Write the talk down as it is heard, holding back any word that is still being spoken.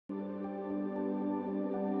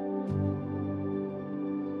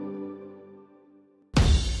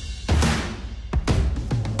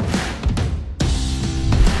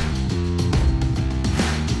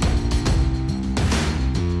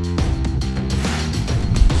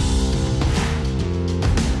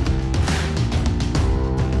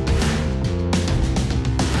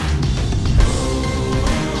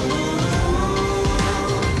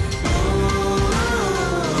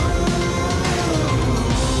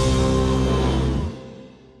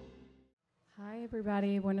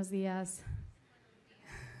everybody. Buenos dias.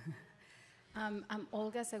 I'm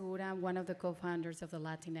Olga Segura. I'm one of the co-founders of the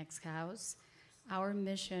Latinx House. Our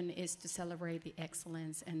mission is to celebrate the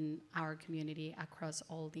excellence in our community across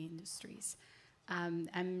all the industries.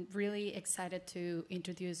 I'm really excited to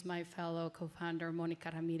introduce my fellow co-founder,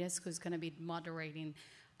 Monica Ramirez, who's going to be moderating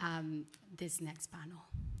this next panel.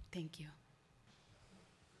 Thank you.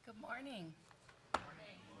 Good morning.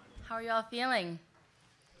 How are you all feeling?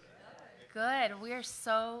 Good. We are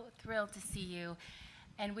so thrilled to see you,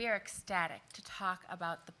 and we are ecstatic to talk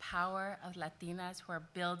about the power of Latinas who are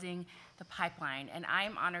building the pipeline. And I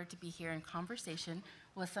am honored to be here in conversation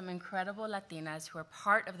with some incredible Latinas who are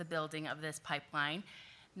part of the building of this pipeline.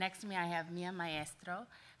 Next to me, I have Mia Maestro,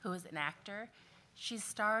 who is an actor. She's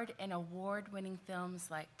starred in award-winning films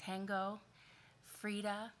like Tango,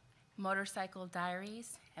 Frida, Motorcycle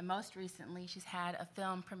Diaries, and most recently, she's had a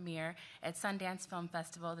film premiere at Sundance Film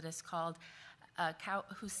Festival that is called Cow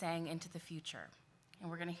Who Sang Into the Future. And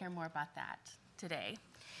we're going to hear more about that today.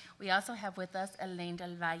 We also have with us Elaine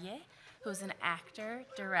Del Valle, who's an actor,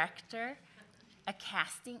 director, a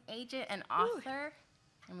casting agent, and author.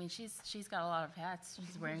 I mean, she's got a lot of hats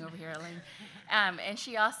she's wearing over here, Elaine. And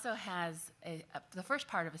she also has the first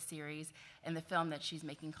part of a series in the film that she's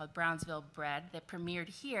making called Brownsville Bred that premiered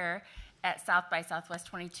here at South by Southwest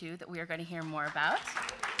 22 that we are going to hear more about.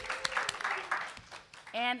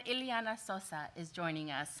 And Ileana Sosa is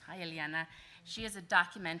joining us. Hi, Ileana. She is a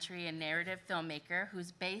documentary and narrative filmmaker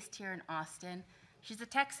who's based here in Austin. She's a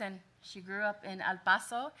Texan. She grew up in El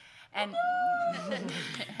Paso, and,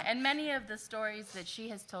 and many of the stories that she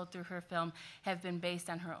has told through her film have been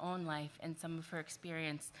based on her own life and some of her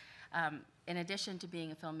experience. In addition to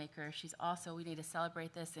being a filmmaker, she's also, we need to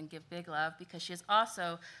celebrate this and give big love because she is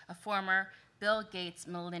also a former Bill Gates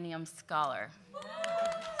Millennium Scholar.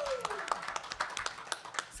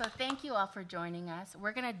 So thank you all for joining us.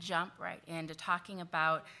 We're going to jump right into talking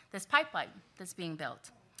about this pipeline that's being built.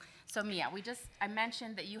 So Mia, I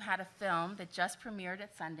mentioned that you had a film that just premiered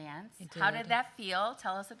at Sundance. How did that feel?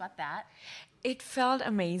 Tell us about that. It felt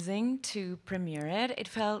amazing to premiere it. It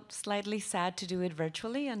felt slightly sad to do it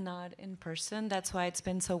virtually and not in person. That's why it's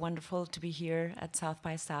been so wonderful to be here at South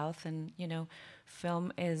by South. And, you know,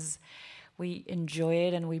 film is, we enjoy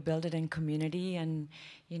it and we build it in community, and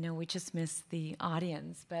you know, we just miss the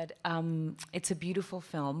audience. But it's a beautiful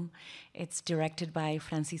film. It's directed by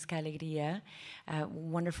Francisca Alegria, a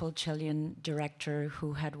wonderful Chilean director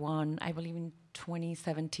who had won, I believe in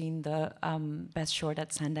 2017, the Best Short at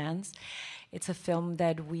Sundance. It's a film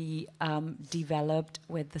that we developed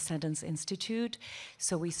with the Sundance Institute.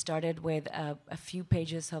 So we started with a few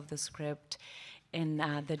pages of the script in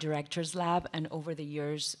the director's lab, and over the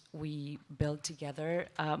years we built together.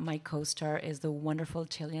 My co-star is the wonderful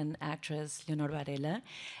Chilean actress Leonor Varela,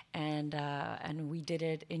 and we did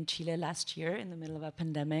it in Chile last year in the middle of a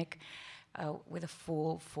pandemic with a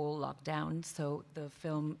full lockdown. So the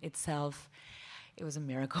film itself, it was a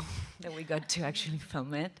miracle that we got to actually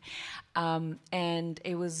film it. And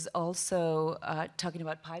it was also, talking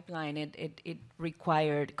about pipeline, it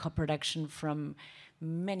required co-production from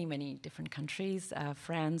many different countries,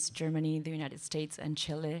 France, Germany, the United States, and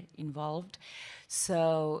Chile involved.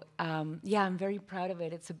 So yeah, I'm very proud of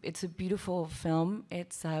it. It's a beautiful film.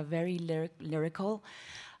 It's very lyrical,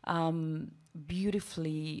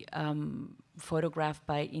 beautifully photographed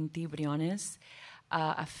by Inti Briones,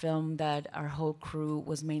 a film that our whole crew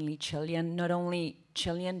was mainly Chilean, not only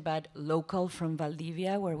Chilean, but local from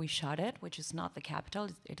Valdivia, where we shot it, which is not the capital,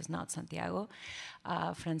 it is not Santiago.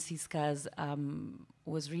 Francisca's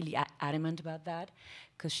was really adamant about that,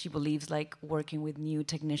 because she believes like working with new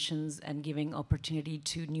technicians and giving opportunity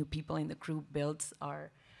to new people in the crew builds our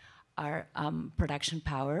production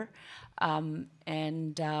power. And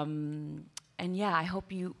yeah, I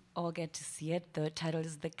hope you all get to see it. The title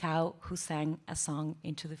is The Cow Who Sang a Song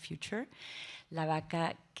into the Future. La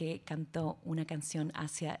vaca que cantó una canción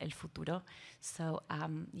hacia el futuro. So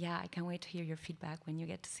yeah, I can't wait to hear your feedback when you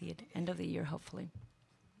get to see it. End of the year, hopefully.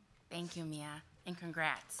 Thank you, Mia, and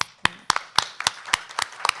congrats.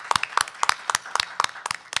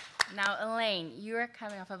 Now, Elaine, you are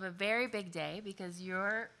coming off of a very big day because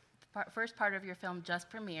your first part of your film just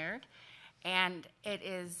premiered, and it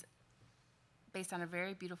is based on a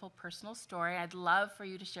very beautiful personal story. I'd love for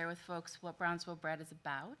you to share with folks what Brownsville Bred is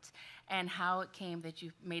about and how it came that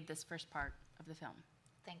you made this first part of the film.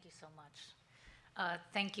 Thank you so much.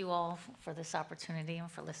 Thank you all for this opportunity and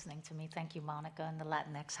for listening to me. Thank you, Monica, and the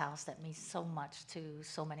Latinx House that means so much to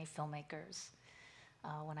so many filmmakers.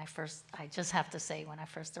 I just have to say, when I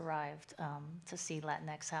first arrived to see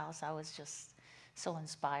Latinx House, I was just so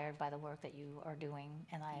inspired by the work that you are doing,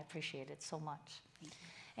 and I appreciate it so much.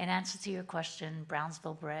 In answer to your question,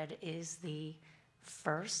 Brownsville Bred is the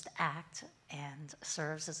first act and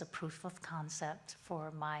serves as a proof of concept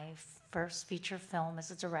for my first feature film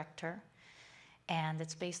as a director, and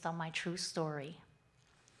it's based on my true story.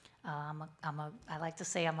 I like to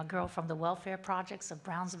say I'm a girl from the welfare projects of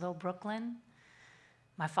Brownsville, Brooklyn.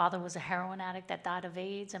 My father was a heroin addict that died of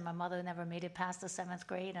AIDS, and my mother never made it past the 7th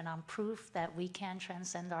grade, and I'm proof that we can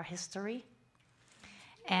transcend our history.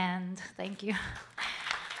 And thank you.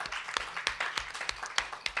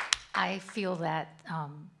 I feel that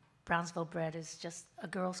Brownsville Bred is just a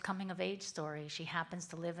girl's coming of age story. She happens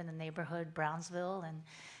to live in the neighborhood Brownsville,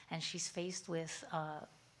 and she's faced with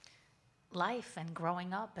life and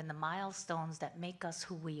growing up and the milestones that make us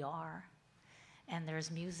who we are. And there's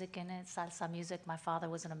music in it, salsa music. My father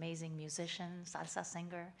was an amazing musician, salsa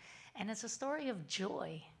singer. And it's a story of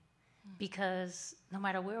joy, because no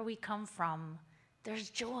matter where we come from, there's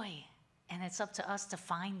joy, and it's up to us to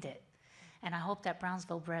find it. And I hope that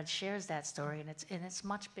Brownsville Bred shares that story, and it's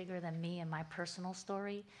much bigger than me and my personal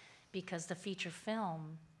story, because the feature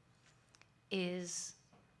film is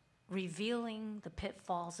revealing the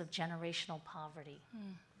pitfalls of generational poverty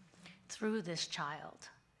through this child.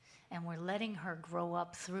 And we're letting her grow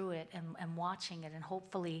up through it and watching it, and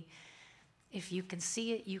hopefully, if you can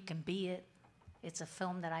see it, you can be it. It's a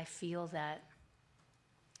film that I feel that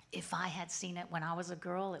if I had seen it when I was a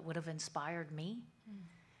girl, it would have inspired me.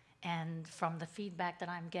 And from the feedback that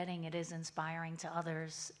I'm getting, it is inspiring to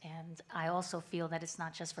others. And I also feel that it's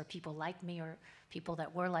not just for people like me or people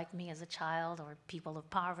that were like me as a child or people of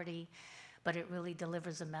poverty, but it really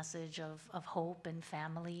delivers a message of hope and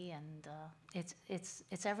family. And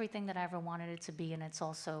it's everything that I ever wanted it to be. And it's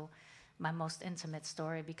also my most intimate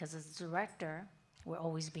story, because as a director, we're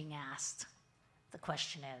always being asked. The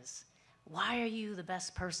question is, why are you the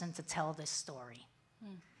best person to tell this story?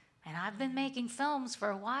 And I've been making films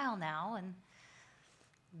for a while now, and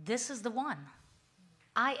this is the one.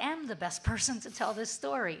 I am the best person to tell this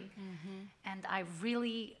story. And I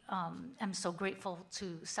really am so grateful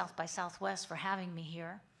to South by Southwest for having me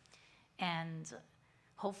here. And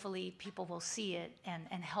hopefully people will see it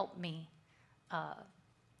and help me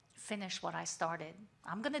finish what I started.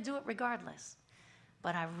 I'm going to do it regardless,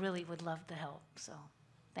 but I really would love the help. So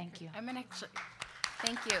thank you.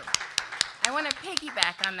 Thank you. I want to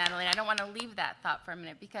piggyback on that, Elaine. I don't want to leave that thought for a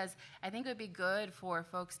minute, because I think it would be good for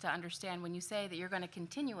folks to understand when you say that you're going to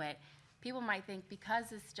continue it, people might think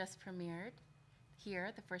because it's just premiered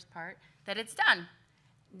here, the first part, that it's done.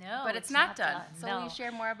 No, but it's not done. So no. will you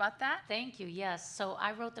share more about that? Thank you, yes. So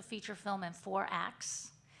I wrote the feature film in 4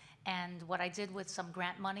 acts. And what I did with some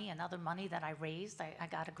grant money and other money that I raised, I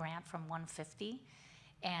got a grant from 150,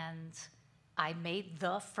 and I made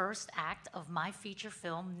the first act of my feature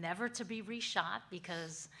film, never to be reshot,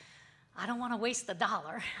 because I don't want to waste a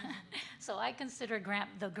dollar. So I consider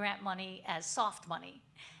the grant money as soft money.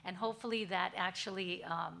 And hopefully that actually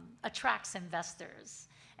attracts investors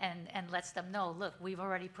and lets them know, look, we've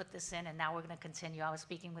already put this in and now we're going to continue. I was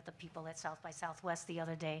speaking with the people at South by Southwest the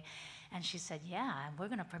other day, and she said, yeah, and we're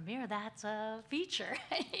going to premiere that feature.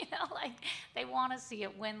 You know, like they want to see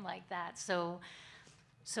it win like that. So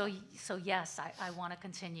yes, I want to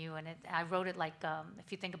continue, and I wrote it like,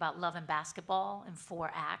 if you think about Love and Basketball, in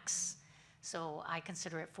 4 acts. So I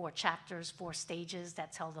consider it 4 chapters, 4 stages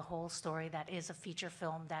that tell the whole story. That is a feature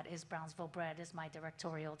film. That is Brownsville Bred, is my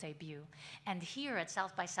directorial debut. And here at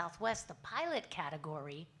South by Southwest, the pilot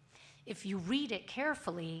category, if you read it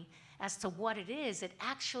carefully as to what it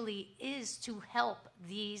actually is to help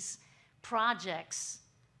these projects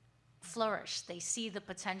flourish. They see the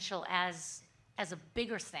potential as a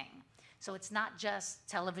bigger thing. So it's not just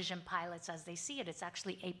television pilots as they see it. It's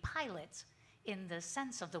actually a pilot in the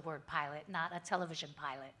sense of the word pilot, not a television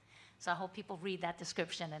pilot. So I hope people read that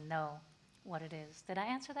description and know what it is. Did I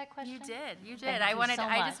answer that question? You did. You did. Thank I you so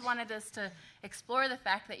I just much. wanted us to explore the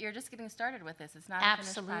fact that you're just getting started with this. It's not a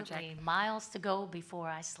Absolutely. finished project. Miles to go before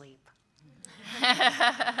I sleep.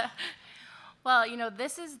 Well, you know,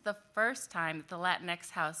 this is the first time that the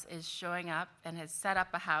Latinx House is showing up and has set up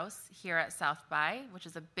a house here at South by, which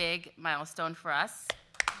is a big milestone for us.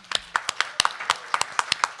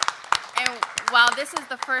 And while this is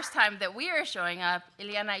the first time that we are showing up,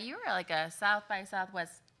 Ileana, you are like a South by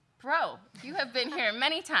Southwest pro. You have been here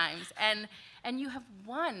many times, and you have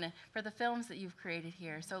won for the films that you've created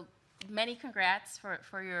here. So many congrats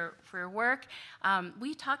for your work. Will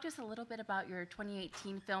you talk to us a little bit about your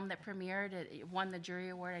 2018 film that premiered? It won the jury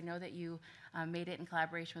award. I know that you made it in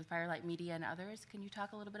collaboration with Firelight Media and others. Can you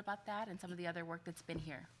talk a little bit about that and some of the other work that's been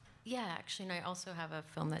here? Yeah, actually, and I also have a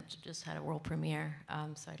film that just had a world premiere,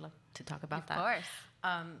 so I'd love to talk about that. Of course.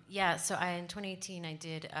 Yeah, so in 2018, I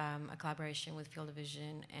did a collaboration with Field of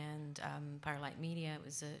Vision and Firelight Media. It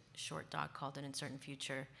was a short doc called An Uncertain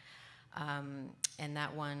Future, and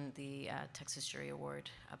that won the Texas Jury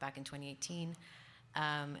Award back in 2018.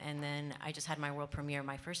 And then I just had my world premiere,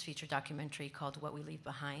 my first feature documentary called What We Leave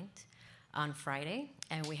Behind on Friday,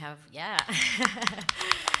 and we have, yeah.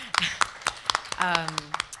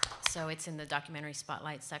 So it's in the documentary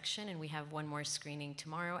spotlight section, and we have one more screening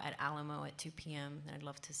tomorrow at Alamo at 2 p.m. And I'd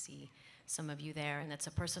love to see some of you there. And it's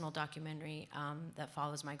a personal documentary that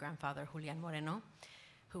follows my grandfather, Julian Moreno,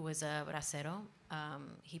 who was a bracero.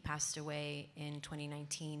 He passed away in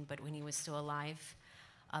 2019, but when he was still alive,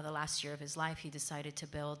 the last year of his life, he decided to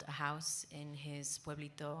build a house in his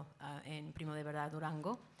pueblito in Primo de Verdad,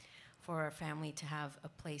 Durango, for our family to have a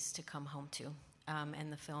place to come home to.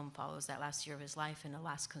 And the film follows that last year of his life in a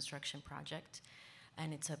last construction project.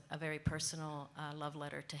 And it's a very personal love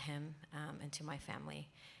letter to him and to my family.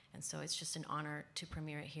 And so it's just an honor to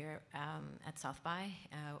premiere it here at South by.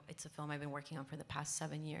 It's a film I've been working on for the past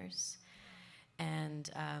 7 years. And,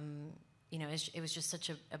 you know, it was just such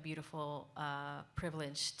a beautiful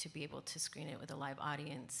privilege to be able to screen it with a live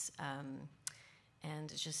audience.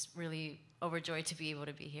 And it's just really overjoyed to be able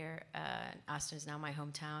to be here. Austin is now my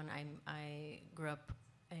hometown. I grew up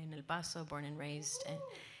in El Paso, born and raised, and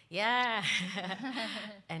yeah.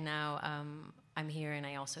 And now I'm here, and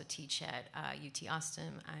I also teach at UT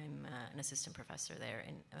Austin. I'm an assistant professor there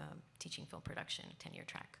in teaching film production, 10-year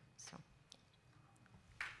track. So.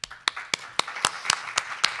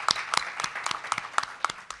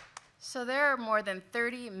 So there are more than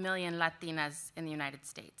 30 million Latinas in the United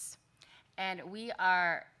States. And we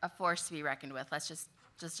are a force to be reckoned with. Let's just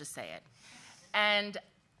say it. And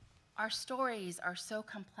our stories are so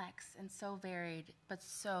complex and so varied, but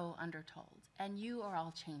so undertold. And you are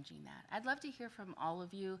all changing that. I'd love to hear from all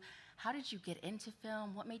of you. How did you get into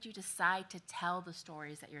film? What made you decide to tell the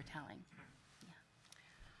stories that you're telling?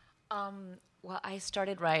 Yeah. Well, I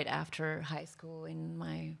started right after high school in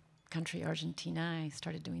my country, Argentina. I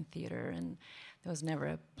started doing theater, and there was never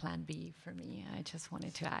a plan B for me. I just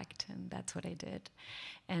wanted to act, and that's what I did.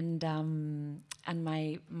 And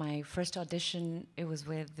my first audition, it was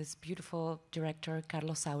with this beautiful director,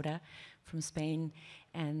 Carlos Saura, from Spain,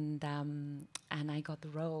 and I got the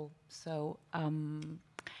role. So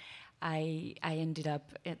I ended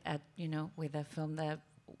up at with a film that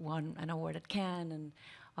won an award at Cannes and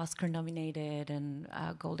Oscar nominated and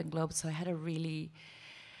Golden Globe. So I had a really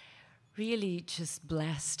just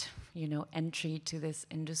blessed, entry to this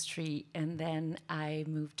industry. And then I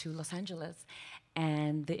moved to Los Angeles,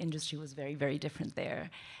 and the industry was very, very different there.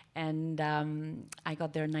 And I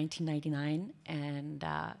got there in 1999, and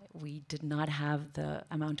we did not have the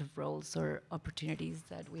amount of roles or opportunities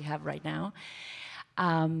that we have right now.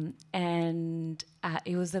 And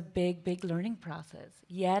it was a big, big learning process.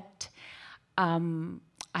 Yet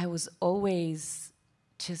I was always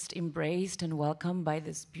just embraced and welcomed by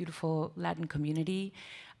this beautiful Latin community.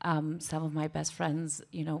 Some of my best friends,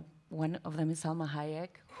 one of them is Salma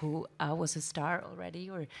Hayek, who was a star already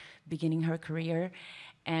or beginning her career,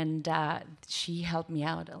 and she helped me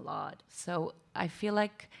out a lot. So I feel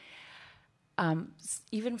like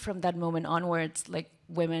even from that moment onwards, like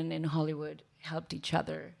women in Hollywood helped each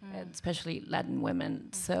other, especially Latin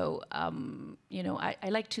women. So, I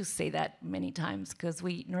like to say that many times because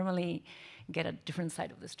we normally get a different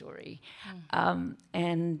side of the story.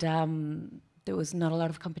 There was not a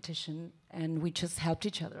lot of competition, and we just helped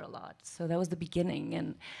each other a lot. So that was the beginning.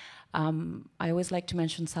 And I always like to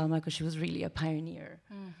mention Salma because she was really a pioneer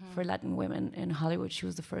for Latin women in Hollywood. She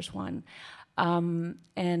was the first one. And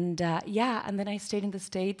then I stayed in the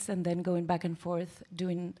States, and then going back and forth,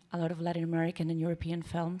 doing a lot of Latin American and European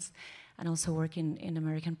films, and also working in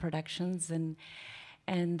American productions, and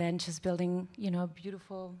then just building, a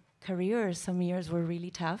beautiful career. Some years were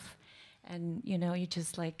really tough, and you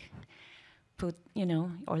just like put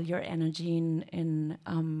all your energy in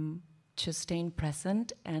just staying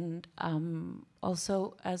present, and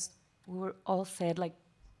also, as we were all said, like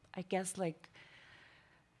I guess like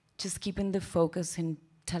just keeping the focus in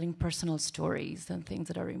telling personal stories and things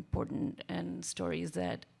that are important, and stories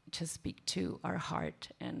that just speak to our heart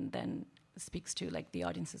and then speaks to like the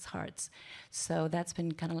audience's hearts. So that's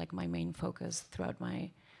been kind of like my main focus throughout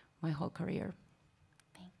my whole career.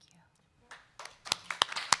 Thank you.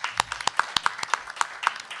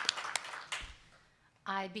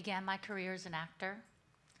 I began my career as an actor.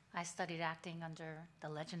 I studied acting under the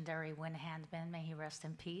legendary Win Handman, may he rest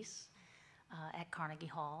in peace, at Carnegie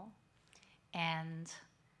Hall. And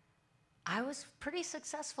I was pretty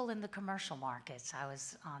successful in the commercial markets. I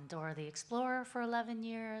was on Dora the Explorer for 11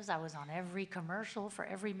 years. I was on every commercial for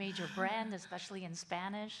every major brand, especially in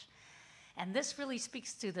Spanish. And this really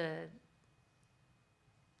speaks to the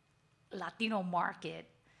Latino market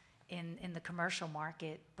in the commercial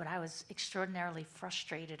market, but I was extraordinarily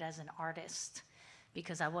frustrated as an artist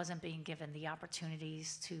because I wasn't being given the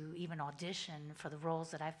opportunities to even audition for the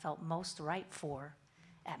roles that I felt most right for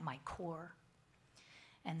at my core.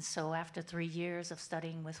 And so after 3 years of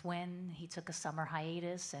studying with Wynn, he took a summer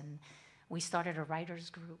hiatus and we started a writer's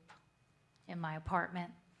group in my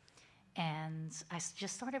apartment. And I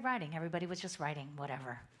just started writing. Everybody was just writing,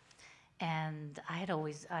 whatever. And I had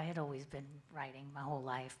always been writing my whole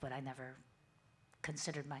life, but I never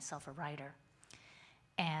considered myself a writer.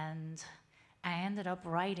 And I ended up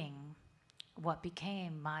writing what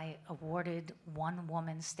became my awarded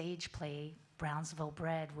one-woman stage play, Brownsville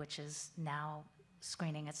Bred, which is now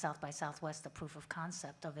screening at South by Southwest, the proof of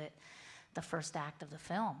concept of it, the first act of the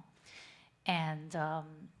film. And I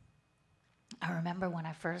remember when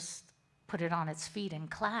I first put it on its feet in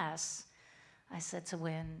class, I said to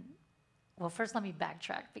Wynn, well, first let me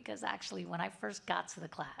backtrack, because actually when I first got to the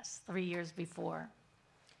class 3 years before,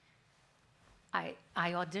 I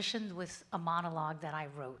auditioned with a monologue that I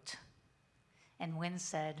wrote. And Wynn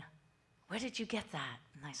said, where did you get that?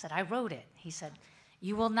 And I said, I wrote it. He said,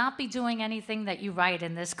 you will not be doing anything that you write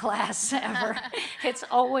in this class ever. It's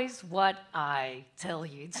always what I tell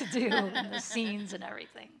you to do in the scenes and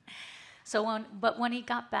everything. So but when he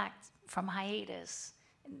got back from hiatus,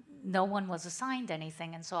 no one was assigned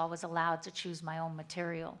anything, and so I was allowed to choose my own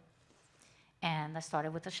material. And I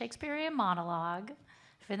started with a Shakespearean monologue,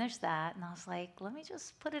 finished that, and I was like, let me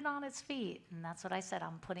just put it on its feet. And that's what I said,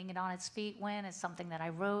 I'm putting it on its feet when it's something that I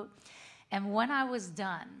wrote. And when I was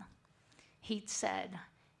done, he said,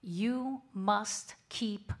 you must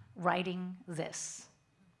keep writing this.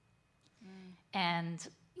 And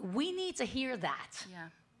we need to hear that. Yeah.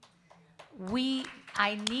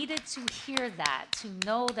 I needed to hear that, to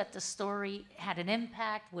know that the story had an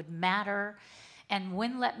impact, would matter. And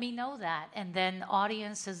Wynn let me know that. And then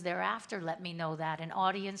audiences thereafter let me know that. And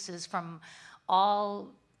audiences from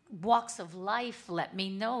all walks of life let me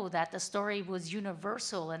know that the story was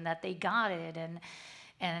universal and that they got it.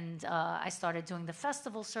 And I started doing the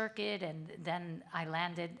festival circuit, and then I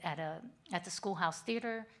landed at the Schoolhouse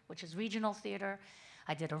Theater, which is regional theater.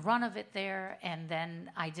 I did a run of it there, and then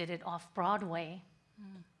I did it off Broadway.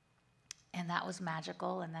 And that was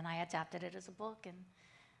magical, and then I adapted it as a book, and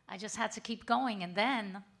I just had to keep going. And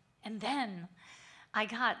then I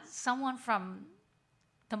got someone from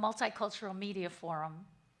the Multicultural Media Forum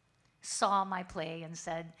saw my play and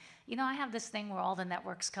said, you know, I have this thing where all the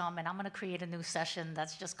networks come, and I'm going to create a new session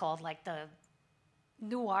that's just called like the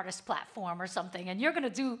New Artist Platform or something, and you're going to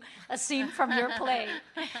do a scene from your play.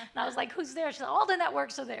 And I was like, who's there? She said, all the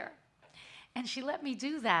networks are there. And she let me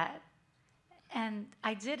do that. And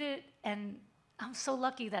I did it, and I'm so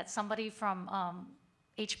lucky that somebody from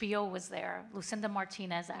HBO was there, Lucinda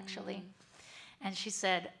Martinez, actually. And she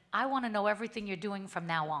said, I want to know everything you're doing from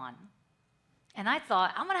now on. And I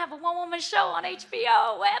thought, I'm going to have a one-woman show on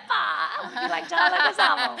HBO. Wepa! I would be like John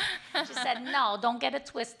Leguizamo. She said, no, don't get it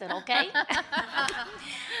twisted, okay?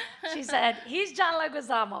 She said, he's John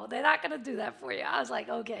Leguizamo. They're not going to do that for you. I was like,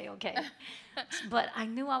 okay. But I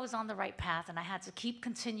knew I was on the right path, and I had to keep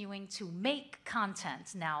continuing to make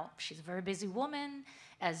content. Now, she's a very busy woman,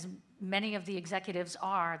 as many of the executives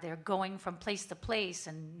are. They're going from place to place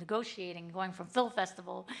and negotiating, going from film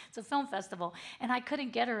festival to film festival, and I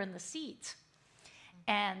couldn't get her in the seat.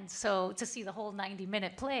 And so to see the whole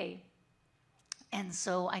 90-minute play. And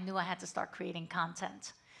so I knew I had to start creating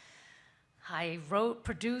content. I wrote,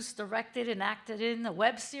 produced, directed, and acted in a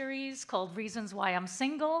web series called Reasons Why I'm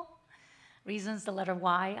Single. Reasons, the letter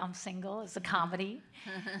Y, I'm single. It's a comedy.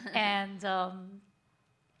 And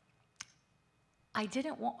I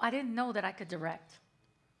didn't know that I could direct.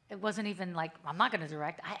 It wasn't even like, I'm not going to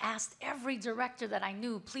direct. I asked every director that I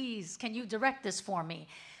knew, please, can you direct this for me?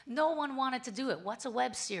 No one wanted to do it. What's a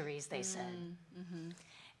web series, they said.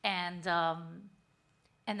 And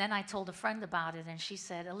then I told a friend about it, and she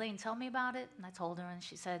said, Elaine, tell me about it. And I told her, and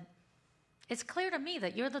she said, it's clear to me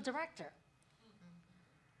that you're the director.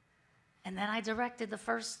 And then I directed the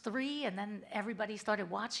first 3, and then everybody started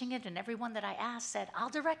watching it, and everyone that I asked said, I'll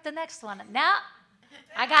direct the next one. Now,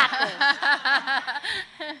 I got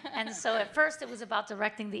this. And so at first it was about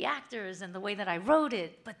directing the actors and the way that I wrote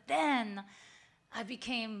it, but then I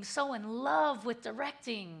became so in love with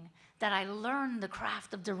directing that I learned the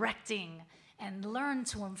craft of directing and learn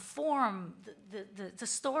to inform the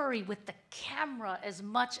story with the camera as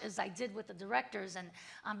much as I did with the directors, and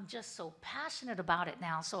I'm just so passionate about it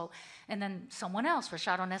now. So, and then someone else,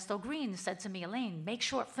 Rashad Ernesto Green, said to me, Elaine, make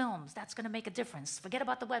short films. That's going to make a difference. Forget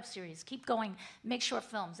about the web series. Keep going. Make short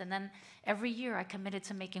films. And then every year I committed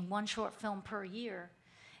to making one short film per year.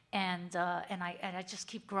 And I just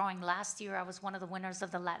keep growing. Last year, I was one of the winners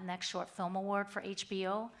of the Latinx Short Film Award for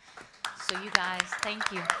HBO. So you guys,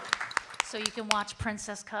 thank you. So you can watch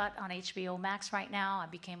Princess Cut on HBO Max right now. I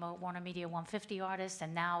became a Warner Media 150 artist,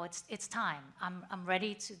 and now it's time. I'm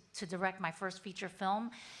ready to direct my first feature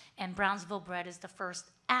film, and Brownsville Bread is the first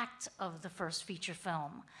act of the first feature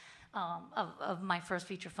film. Of my first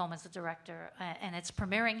feature film as a director, and it's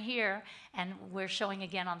premiering here, and we're showing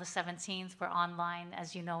again on the 17th. We're online,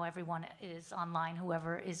 as you know, everyone is online,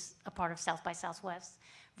 whoever is a part of South by Southwest,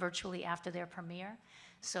 virtually after their premiere.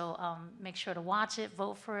 So make sure to watch it,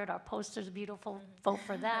 vote for it. Our poster's beautiful, vote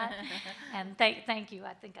for that. And thank you.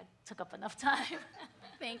 I think I took up enough time.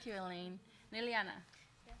 Thank you, Elaine. Liliana.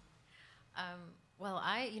 Well,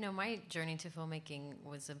 my journey to filmmaking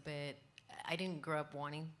was a bit. I didn't grow up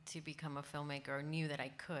wanting to become a filmmaker or knew that I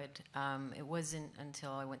could. It wasn't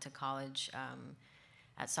until I went to college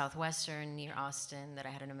at Southwestern near Austin that I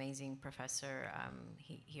had an amazing professor.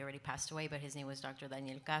 He already passed away, but his name was Dr.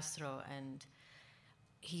 Daniel Castro, and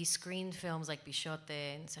he screened films like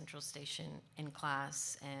Bichote and Central Station in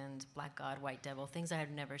class, and Black God, White Devil, things I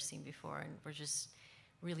had never seen before, and were just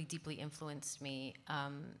really deeply influenced me.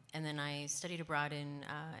 And then I studied abroad in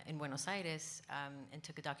Buenos Aires and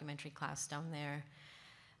took a documentary class down there.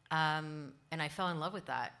 And I fell in love with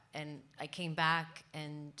that. And I came back,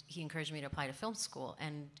 and he encouraged me to apply to film school.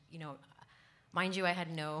 And, mind you, I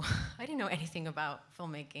didn't know anything about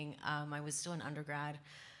filmmaking. I was still an undergrad.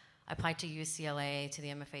 I applied to UCLA, to the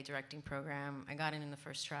MFA directing program. I got in the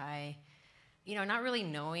first try, not really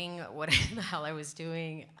knowing what the hell I was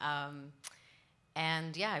doing.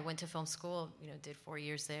 And yeah, I went to film school, did 4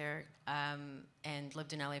 years there, and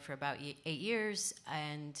lived in LA for about 8 years,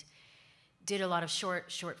 and did a lot of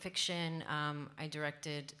short fiction. I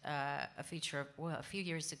directed a feature a few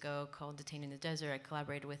years ago called Detained in the Desert. I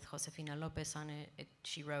collaborated with Josefina Lopez on it.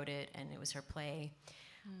 She wrote it, and it was her play.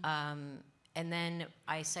 And then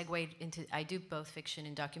I I do both fiction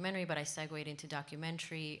and documentary, but I segued into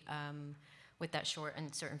documentary with that short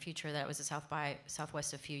and certain feature that was at South by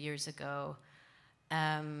Southwest a few years ago.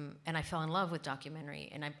 And I fell in love with documentary,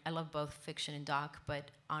 and I love both fiction and doc,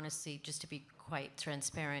 but honestly, just to be quite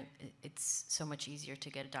transparent, it's so much easier to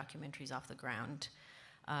get documentaries off the ground,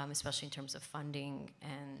 especially in terms of funding.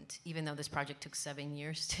 And even though this project took 7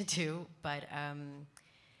 years to do, but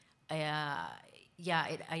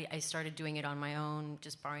I started doing it on my own,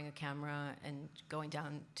 just borrowing a camera and going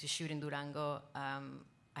down to shoot in Durango.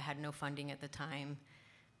 I had no funding at the time,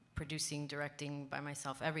 producing, directing by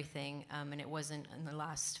myself, everything. And it wasn't in the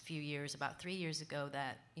last few years, about 3 years ago,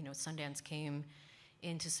 that Sundance came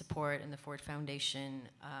in to support, and the Ford Foundation,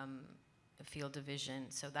 the field division.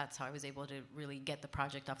 So that's how I was able to really get the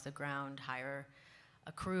project off the ground, hire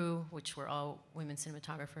a crew, which were all women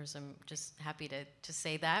cinematographers. I'm just happy to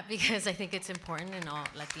say that, because I think it's important, in all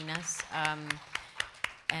Latinas.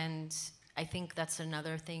 And I think that's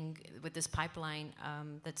another thing with this pipeline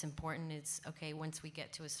that's important. Is, okay, once we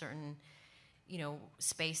get to a certain,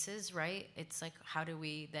 spaces, right? It's like, how do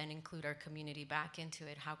we then include our community back into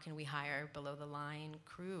it? How can we hire below the line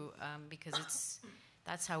crew? Because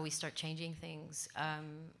that's how we start changing things.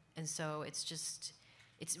 And so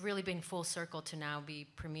it's really been full circle to now be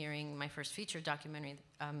premiering my first feature documentary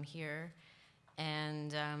here.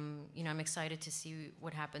 And, I'm excited to see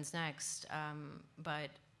what happens next.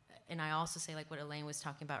 And I also say, like what Elaine was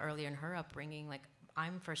talking about earlier in her upbringing, like,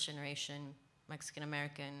 I'm first generation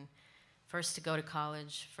Mexican-American, first to go to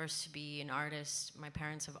college, first to be an artist. My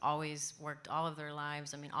parents have always worked all of their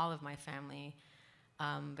lives. I mean, all of my family,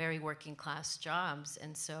 very working class jobs.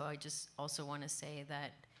 And so I just also want to say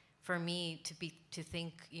that for me to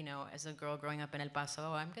think, as a girl growing up in El Paso,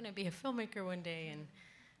 oh, I'm going to be a filmmaker one day and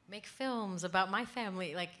make films about my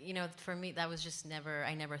family. Like, for me, that was just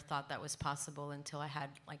I never thought that was possible until I had,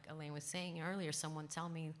 like Elaine was saying earlier, someone tell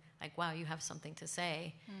me, like, wow, you have something to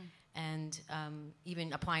say. And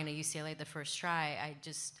even applying to UCLA the first try,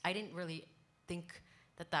 I didn't really think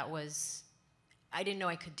that was, I didn't know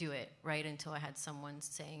I could do it, right, until I had someone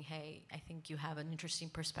saying, hey, I think you have an interesting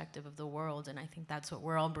perspective of the world, and I think that's what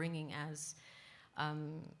we're all bringing as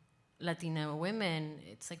Latina women.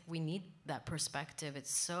 It's like, we need that perspective.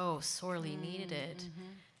 It's so sorely needed.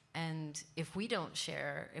 Mm-hmm. And if we don't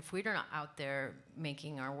share, if we're not out there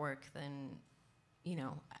making our work, then,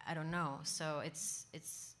 I don't know. So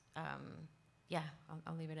yeah,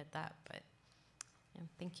 I'll leave it at that. But yeah,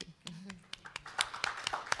 thank you.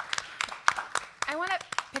 I want to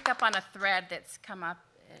pick up on a thread that's come up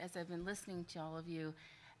as I've been listening to all of you.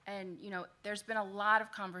 And, you know, there's been a lot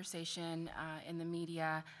of conversation in the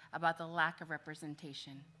media about the lack of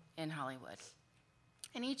representation in Hollywood.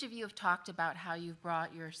 And each of you have talked about how you've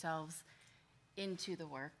brought yourselves into the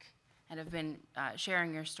work and have been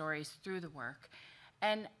sharing your stories through the work.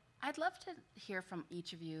 And I'd love to hear from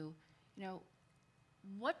each of you, you know,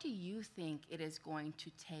 what do you think it is going to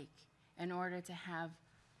take in order to have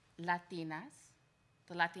Latinas,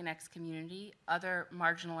 the Latinx community, other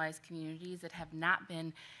marginalized communities that have not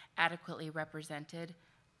been adequately represented,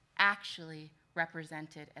 actually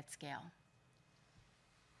represented at scale?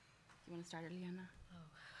 You want to start, Eliana?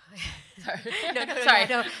 Sorry.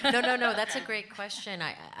 No. That's a great question.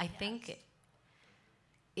 I think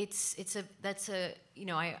it's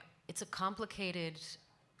a complicated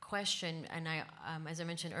question, and as I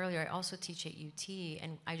mentioned earlier, I also teach at UT,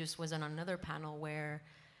 and I just was on another panel where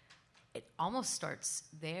it almost starts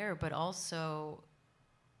there, but also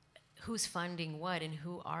who's funding what and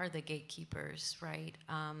who are the gatekeepers, right?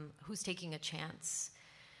 Who's taking a chance?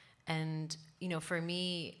 And, you know, for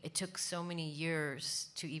me, it took so many years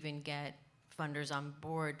to even get funders on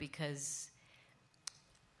board, because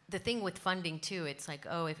the thing with funding, too, it's like,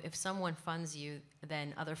 oh, if someone funds you,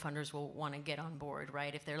 then other funders will want to get on board,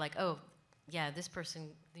 right? If they're like, oh, yeah, this person,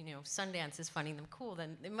 you know, Sundance is funding them, cool,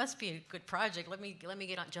 then it must be a good project. Let me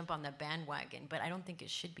jump on the bandwagon. But I don't think it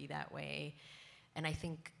should be that way. And I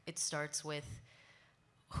think it starts with,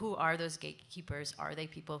 who are those gatekeepers? Are they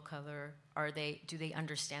people of color? Do they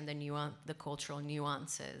understand the cultural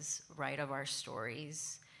nuances, right, of our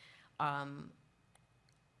stories?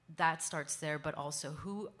 That starts there, but also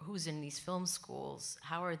who's in these film schools?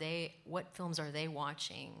 What films are they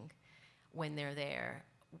watching when they're there?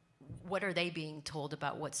 What are they being told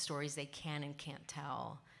about what stories they can and can't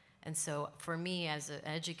tell? And so for me as an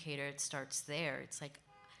educator, it starts there. It's like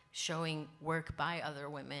showing work by other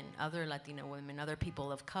women, other Latina women, other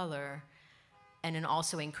people of color, and then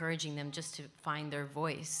also encouraging them just to find their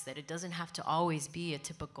voice, that it doesn't have to always be a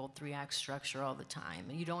typical 3-act structure all the time.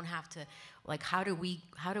 And you don't have to, like, how do we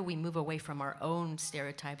move away from our own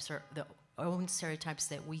stereotypes, or the own stereotypes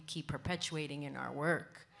that we keep perpetuating in our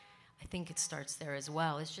work? I think it starts there as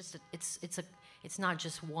well. It's just it's not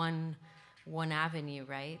just one avenue,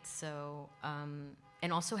 right? So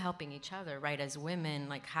and also helping each other, right? As women,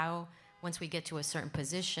 like, how, once we get to a certain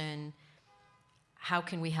position, how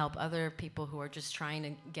can we help other people who are just trying to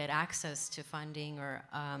get access to funding, or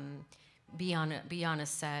be on a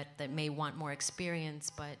set that may want more experience,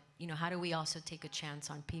 but, you know, how do we also take a chance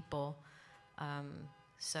on people?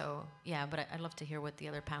 So yeah, but I'd love to hear what the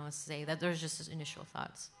other panelists say. That there's just initial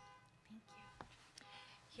thoughts.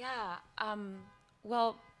 Yeah,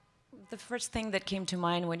 well, the first thing that came to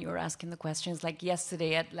mind when you were asking the questions, like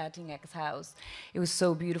yesterday at Latinx House, it was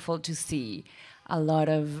so beautiful to see a lot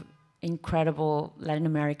of incredible Latin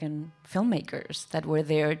American filmmakers that were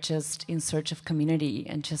there just in search of community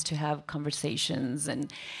and just to have conversations.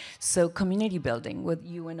 And so community building, what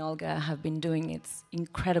you and Olga have been doing, it's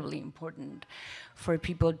incredibly important for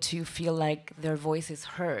people to feel like their voice is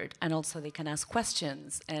heard, and also they can ask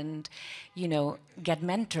questions and, you know, get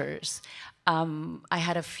mentors. I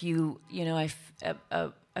had a few, you know,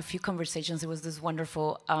 a few conversations. There was this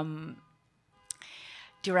wonderful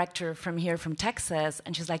director from here, from Texas,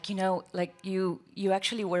 and she's like, you know, like you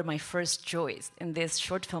actually were my first choice in this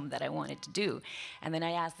short film that I wanted to do. And then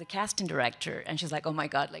I asked the casting director, and she's like, oh my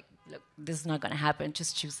God, like, look, this is not gonna happen,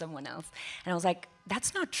 just choose someone else. And I was like,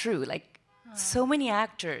 that's not true. Like, so many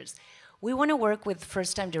actors, we wanna work with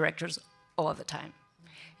first-time directors all the time.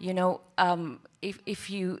 You know, if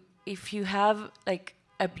you have like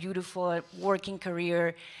a beautiful working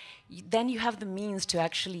career, then you have the means to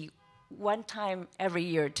actually one time every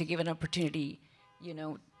year to give an opportunity, you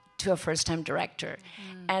know, to a first-time director.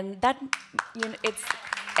 And that, you know,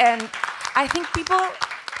 and I think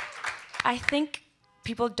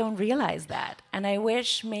people don't realize that. And I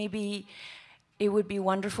wish maybe it would be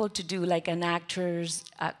wonderful to do like an actors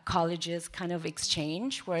colleges kind of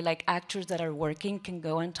exchange, where like actors that are working can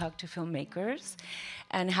go and talk to filmmakers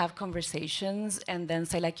and have conversations, and then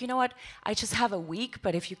say like, you know what, I just have a week,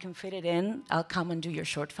 but if you can fit it in, I'll come and do your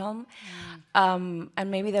short film. And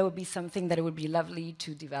maybe that would be something that it would be lovely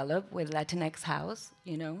to develop with Latinx House,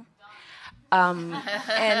 you know.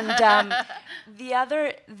 The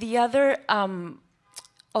other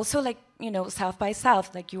also, like, you know, South by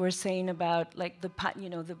South, like you were saying about like the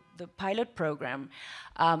pilot program.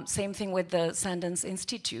 Same thing with the Sundance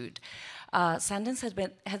Institute. Sundance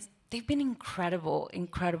they've been incredible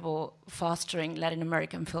fostering Latin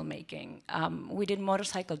American filmmaking. We did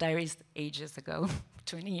Motorcycle Diaries ages ago,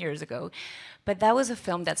 20 years ago, but that was a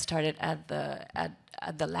film that started at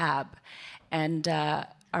the lab, and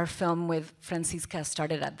our film with Francisca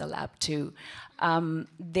started at the lab too.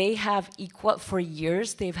 They have for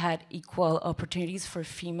years, they've had equal opportunities for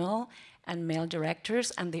female and male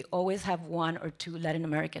directors, and they always have 1 or 2 Latin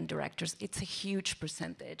American directors. It's a huge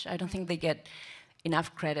percentage. I don't think they get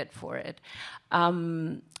enough credit for it.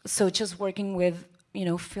 So just working with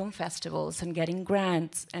film festivals and getting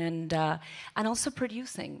grants and also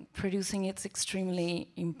producing. Producing, it's extremely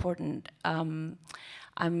important. I'm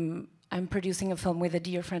producing a film with a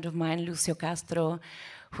dear friend of mine, Lucio Castro,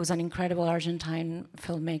 who's an incredible Argentine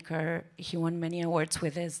filmmaker. He won many awards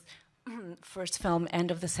with his first film,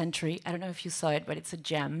 End of the Century. I don't know if you saw it, but it's a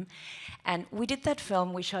gem. And we did that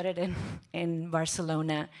film, we shot it in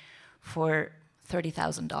Barcelona for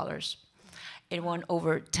 $30,000. It won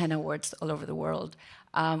over 10 awards all over the world.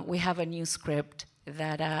 We have a new script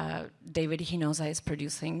that David Hinoza is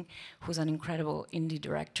producing, who's an incredible indie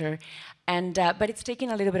director. And but it's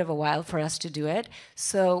taking a little bit of a while for us to do it.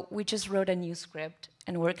 So we just wrote a new script,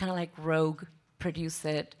 and we're kind of like rogue, produce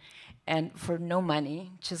it, and for no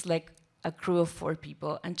money, just like a crew of 4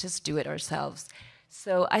 people, and just do it ourselves.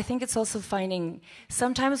 So I think it's also finding,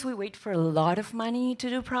 sometimes we wait for a lot of money to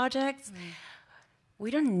do projects.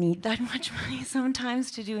 We don't need that much money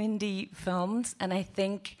sometimes to do indie films, and I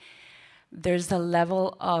think there's a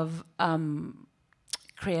level of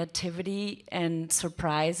creativity and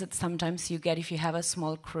surprise that sometimes you get if you have a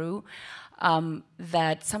small crew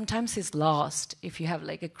that sometimes is lost if you have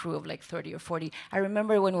like a crew of like 30 or 40. I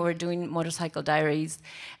remember when we were doing Motorcycle Diaries,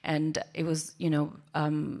 and it was,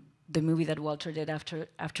 the movie that Walter did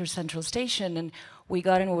after Central Station, and we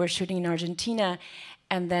got and we were shooting in Argentina,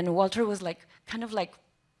 and then Walter was like, kind of like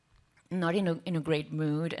not in a great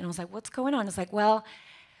mood, and I was like, what's going on? It's like, well,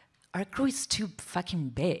 our crew is too fucking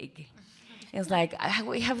big. It's like,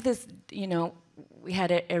 we have this, we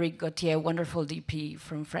had Eric Gauthier, wonderful DP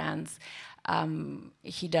from France.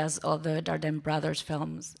 He does all the Dardenne Brothers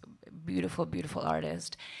films, beautiful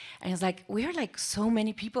artist. And it's like, we're like so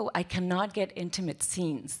many people, I cannot get intimate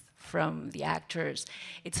scenes from the actors.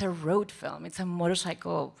 It's a road film, it's a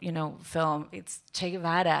motorcycle, film, it's Che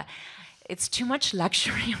Guevara. It's too much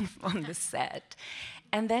luxury on the set.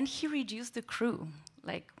 And then he reduced the crew,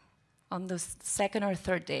 like on the 2nd or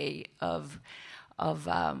 3rd day of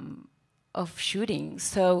shooting.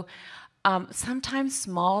 So sometimes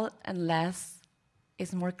small and less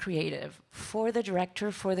is more creative for the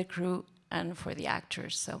director, for the crew, and for the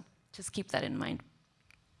actors. So just keep that in mind.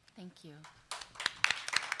 Thank you.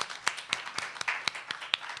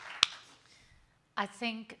 I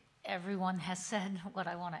think everyone has said what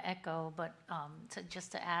I want to echo, but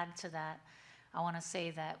just to add to that, I want to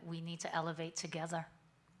say that we need to elevate together.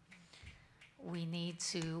 We need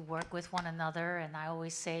to work with one another, and I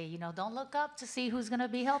always say, don't look up to see who's going to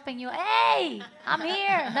be helping you. Hey, I'm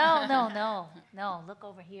here. No, look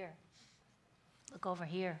over here. Look over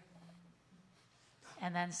here.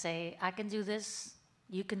 And then say, I can do this,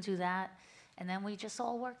 you can do that, and then we just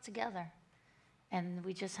all work together. And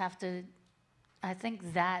we just have to, I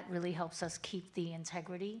think that really helps us keep the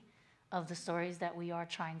integrity of the stories that we are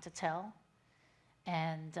trying to tell,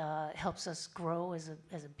 and helps us grow as a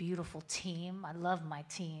beautiful team. I love my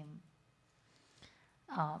team.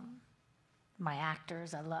 My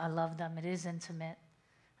actors, I love them. It is intimate.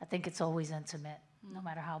 I think it's always intimate, no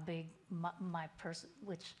matter how big my person,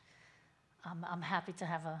 which I'm happy to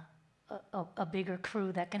have a bigger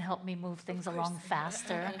crew that can help me move things along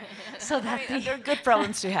faster. So that they're good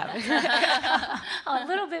problems to have. A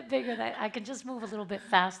little bit bigger, that I can just move a little bit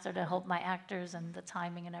faster to help my actors and the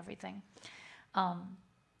timing and everything.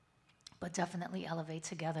 But definitely elevate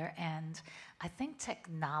together. And I think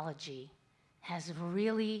technology has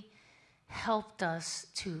really helped us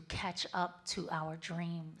to catch up to our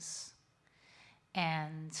dreams.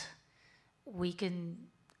 And we can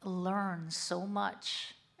learn so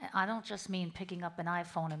much. I don't just mean picking up an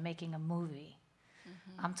iPhone and making a movie.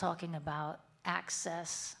 Mm-hmm. I'm talking about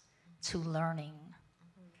access to learning.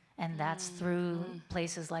 And that's through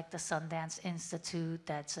places like the Sundance Institute.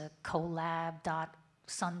 That's a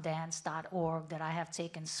collab.sundance.org that I have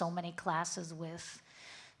taken so many classes with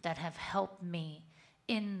that have helped me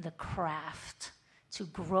in the craft, to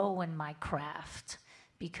grow in my craft,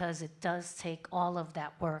 because it does take all of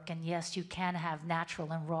that work. And yes, you can have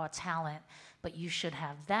natural and raw talent, but you should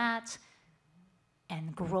have that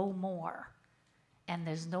and grow more. And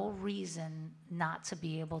there's no reason not to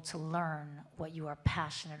be able to learn what you are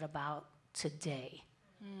passionate about today.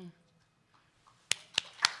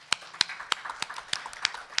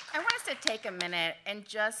 to take a minute and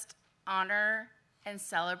just honor and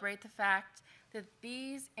celebrate the fact that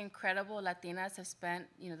these incredible Latinas have spent,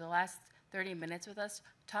 the last 30 minutes with us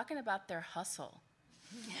talking about their hustle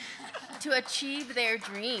to achieve their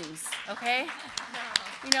dreams, okay?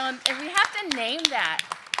 And we have to name that.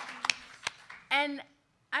 And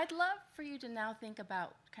I'd love for you to now think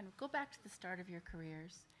about, kind of go back to the start of your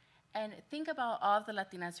careers and think about all of the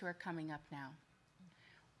Latinas who are coming up now.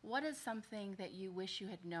 What is something that you wish you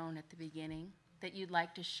had known at the beginning that you'd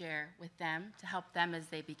like to share with them to help them as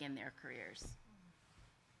they begin their careers?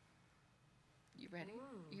 You ready?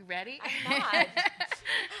 Ooh. You ready?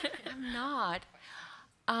 I'm not.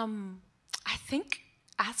 I'm not. I think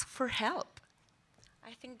ask for help.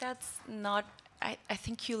 I think that's not, I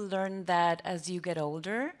think you learn that as you get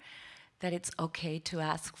older, that it's okay to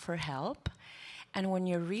ask for help. And when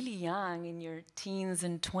you're really young, in your teens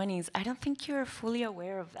and 20s, I don't think you're fully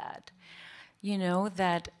aware of that.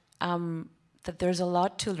 That there's a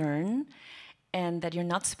lot to learn and that you're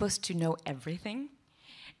not supposed to know everything.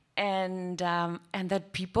 And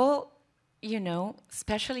that people,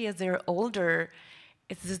 especially as they're older,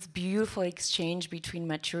 it's this beautiful exchange between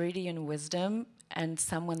maturity and wisdom and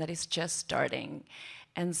someone that is just starting.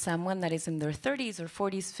 And someone that is in their 30s or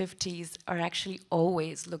 40s, 50s are actually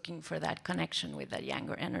always looking for that connection with that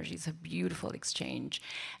younger energy. It's a beautiful exchange.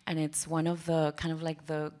 And it's one of the kind of like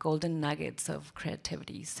the golden nuggets of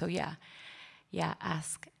creativity. So yeah,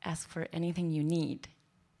 ask for anything you need.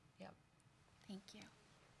 Yep. Thank you.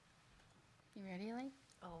 You ready, Elaine?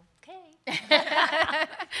 Okay.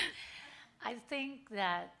 I think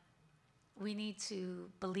that we need to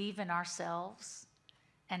believe in ourselves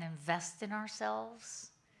and invest in ourselves,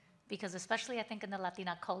 because especially I think in the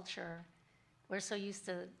Latina culture, we're so used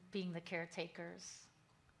to being the caretakers,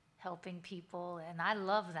 helping people, and I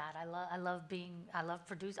love that. I've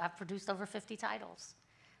produced over 50 titles.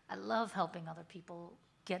 I love helping other people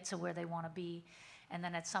get to where they want to be. And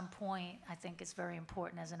then at some point, I think it's very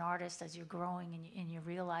important as an artist, as you're growing and you're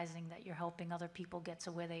realizing that you're helping other people get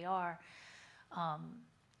to where they are,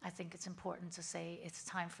 I think it's important to say, it's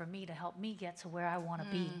time for me to help me get to where I want to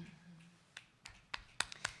be.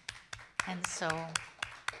 And so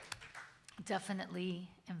definitely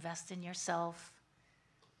invest in yourself,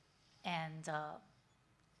 and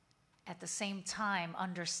at the same time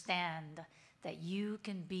understand that you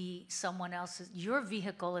can be someone else's, your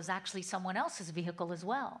vehicle is actually someone else's vehicle as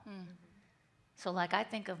well. So like I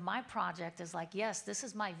think of my project as like, yes, this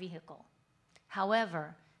is my vehicle.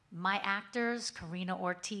 However, my actors, Karina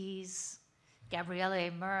Ortiz,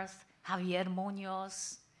 Gabriela Mirth, Javier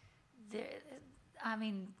Munoz,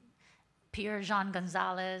 Pierre Jean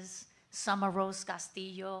Gonzalez, Summer Rose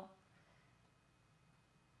Castillo,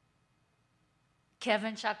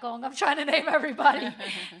 Kevin Chacon, I'm trying to name everybody.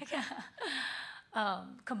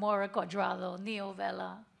 Camora Cuadrado, Neo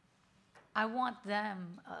Vela. I want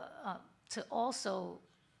them to also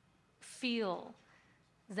feel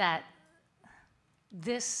that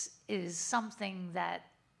this is something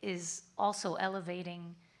that is also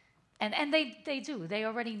elevating, and they do. They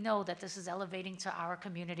already know that this is elevating to our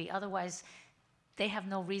community. Otherwise, they have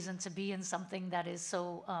no reason to be in something that is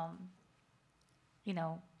so,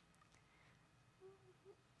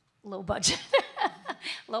 low budget.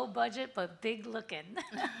 Low budget, but big looking.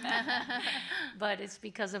 But it's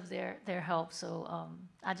because of their help. So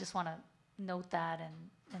I just want to note that, and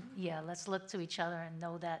yeah, let's look to each other and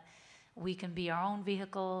know that we can be our own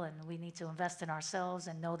vehicle, and we need to invest in ourselves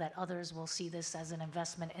and know that others will see this as an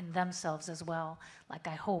investment in themselves as well, like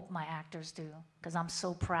I hope my actors do, because I'm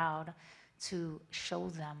so proud to show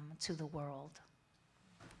them to the world.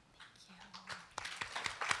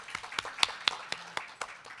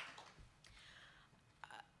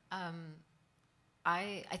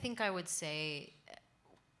 I think I would say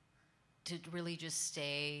to really just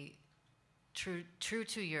stay true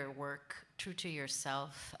to your work, true to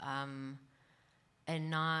yourself, and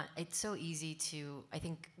not. It's so easy to, I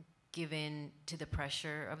think, give in to the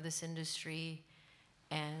pressure of this industry,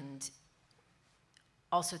 and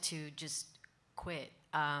also to just quit.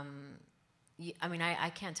 I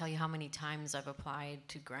can't tell you how many times I've applied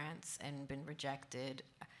to grants and been rejected,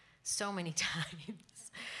 so many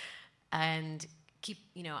times, and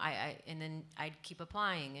and then I'd keep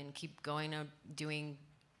applying and keep going out doing,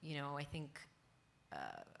 I think,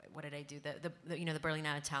 what did I do? The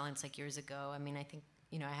Berlinale Talents like years ago. I think,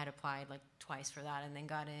 I had applied like twice for that and then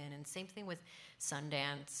got in. And same thing with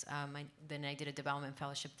Sundance. Then I did a development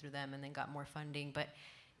fellowship through them and then got more funding. But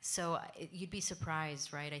so you'd be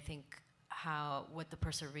surprised, right? I think what the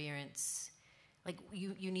perseverance, like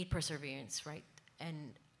you need perseverance, right?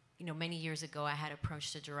 And, many years ago I had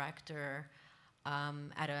approached a director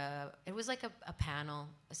it was like a panel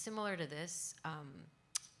similar to this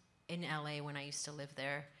in LA when I used to live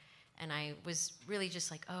there. And I was really just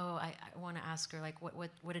like, oh, I want to ask her, like,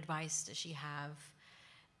 what advice does she have?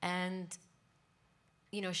 And,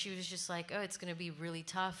 you know, she was just like, oh, it's going to be really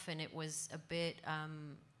tough. And it was a bit,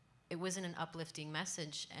 it wasn't an uplifting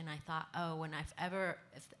message. And I thought, oh, if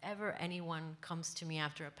ever anyone comes to me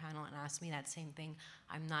after a panel and asks me that same thing,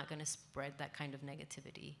 I'm not going to spread that kind of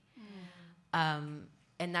negativity.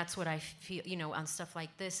 And that's what I feel, you know, on stuff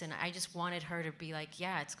like this. And I just wanted her to be like,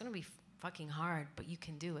 yeah, it's going to be fucking hard, but you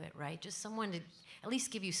can do it, right? Just someone to at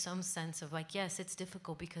least give you some sense of like, yes, it's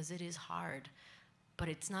difficult because it is hard, but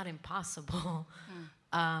it's not impossible.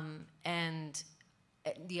 And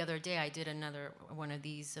the other day I did another one of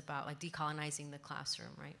these about like decolonizing the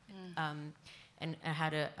classroom, right? And I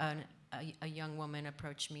had a young woman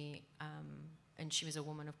approach me, and she was a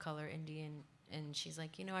woman of color, Indian, and she's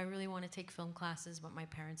like, you know, I really want to take film classes, but my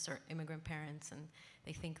parents are immigrant parents, and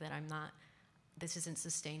they think that this isn't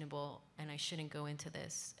sustainable, and I shouldn't go into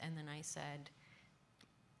this. And then I said,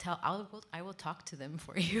 I will talk to them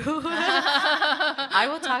for you. I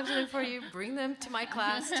will talk to them for you. Bring them to my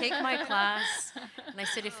class. Take my class. And I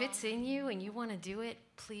said, if it's in you and you want to do it,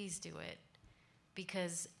 please do it.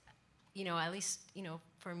 Because, you know, at least, you know,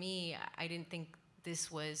 for me, I didn't think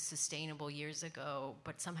this was sustainable years ago,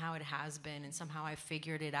 but somehow it has been, and somehow I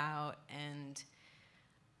figured it out, and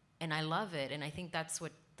I love it. And I think that's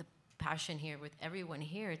what the passion here with everyone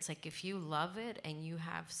here, it's like if you love it and you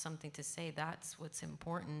have something to say, that's what's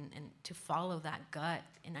important, and to follow that gut.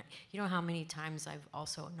 And you know how many times I've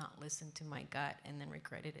also not listened to my gut and then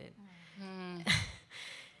regretted it.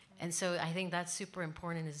 And so I think that's super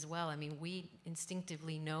important as well. I mean, we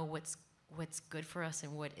instinctively know what's good for us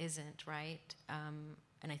and what isn't, right?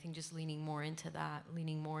 And I think just leaning more into that,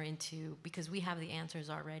 because we have the answers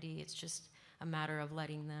already. It's just a matter of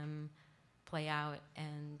letting them play out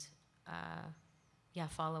and,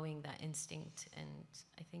 following that instinct. And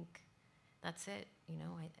I think that's it, you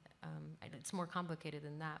know. It's more complicated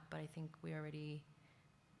than that, but I think we already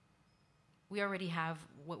have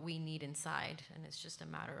what we need inside, and it's just a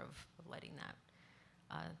matter of letting that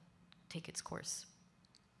take its course.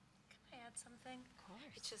 Something? Of course.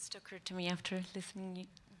 It just occurred to me after listening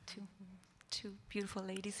to two beautiful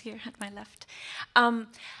ladies here at my left.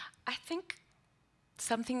 I think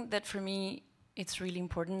something that for me it's really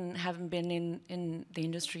important, having been in the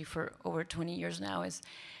industry for over 20 years now, is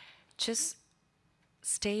just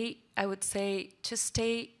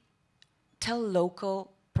tell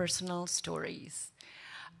local personal stories.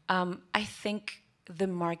 I think the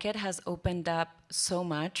market has opened up so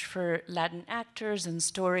much for Latin actors and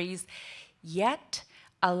stories, yet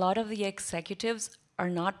a lot of the executives are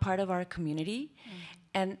not part of our community.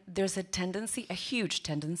 And there's a huge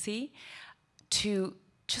tendency to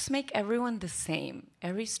just make everyone the same,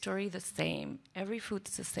 every story the same, every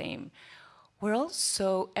food's the same.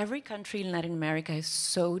 Every country in Latin America is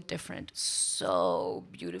so different, so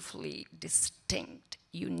beautifully distinct,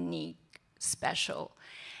 unique, special.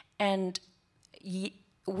 And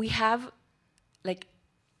we have like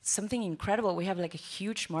something incredible. We have like a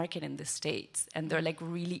huge market in the States, and they're like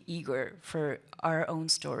really eager for our own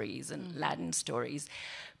stories and Latin stories.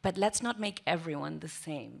 But let's not make everyone the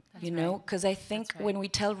same, you know? Because I think when we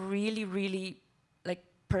tell really, really like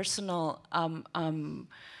personal,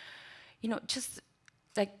 you know, just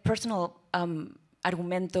like personal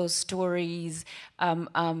argumentos, stories,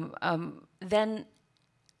 then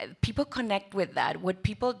people connect with that. What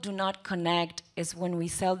people do not connect is when we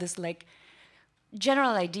sell this like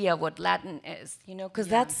general idea of what Latin is, you know, because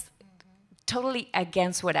that's totally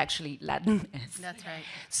against what actually Latin is. That's right.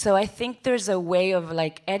 So I think there's a way of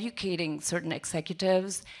like educating certain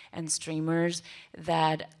executives and streamers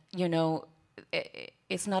that, you know,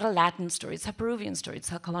 it's not a Latin story, it's a Peruvian story,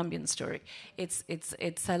 it's a Colombian story, it's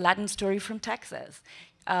a Latin story from Texas.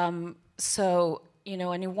 So, you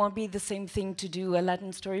know, and it won't be the same thing to do a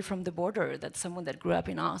Latin story from the border that's someone that grew up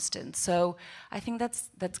in Austin. So I think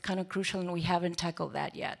that's kind of crucial, and we haven't tackled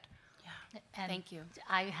that yet. Yeah, And thank you.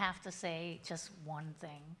 I have to say just one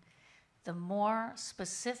thing. The more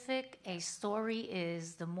specific a story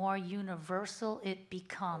is, the more universal it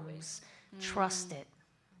becomes. Trust it.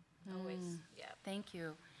 Always. Yeah, thank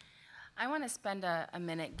you. I want to spend a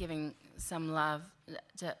minute giving some love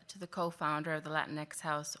to the co-founder of the Latinx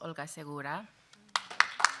House, Olga Segura.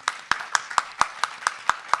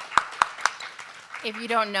 If you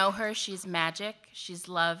don't know her, she's magic. She's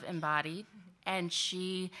love embodied. And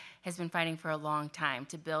she has been fighting for a long time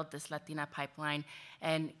to build this Latina pipeline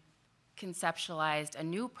and conceptualized a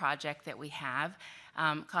new project that we have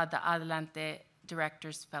called the Adelante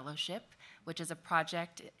Directors Fellowship, which is a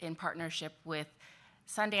project in partnership with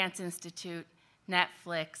Sundance Institute,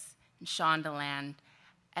 Netflix, and Shondaland.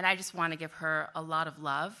 And I just want to give her a lot of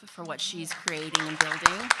love for what she's creating and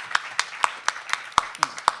building.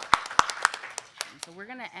 So we're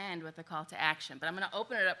going to end with a call to action, but I'm going to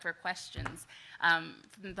open it up for questions from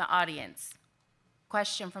the audience.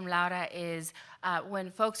 Question from Laura is,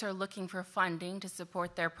 when folks are looking for funding to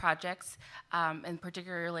support their projects, and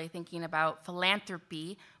particularly thinking about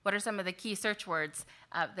philanthropy, what are some of the key search words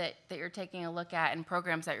that you're taking a look at and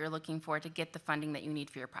programs that you're looking for to get the funding that you need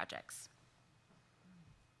for your projects?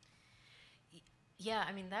 Yeah,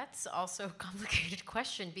 I mean, that's also a complicated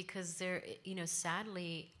question because there, you know,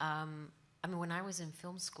 sadly, I mean, when I was in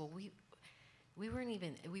film school, we weren't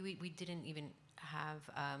even, we didn't even have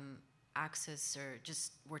access or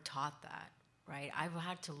just were taught that, right? I've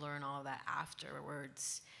had to learn all of that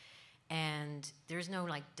afterwards. And there's no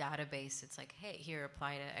like database. It's like, hey, here,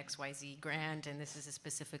 apply to XYZ grant, and this is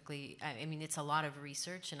specifically, I mean, it's a lot of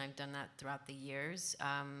research, and I've done that throughout the years.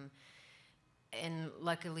 And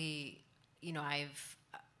luckily, you know,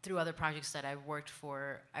 through other projects that I've worked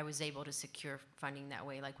for, I was able to secure funding that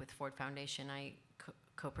way. Like with Ford Foundation, I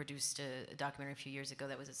co-produced a documentary a few years ago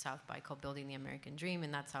that was at South by called Building the American Dream,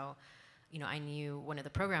 and that's how, you know, I knew one of the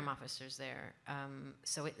program officers there.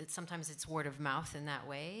 So sometimes it's word of mouth in that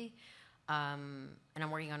way. And I'm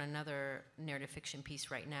working on another narrative fiction piece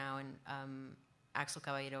right now, and Axel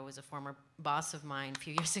Caballero was a former boss of mine a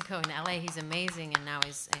few years ago in LA. He's amazing, and now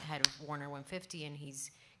he's head of Warner 150, and he's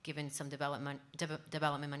given some development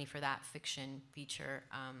money for that fiction feature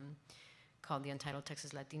called the Untitled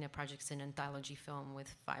Texas Latina Project. It's an anthology film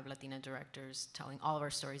with 5 Latina directors telling all of our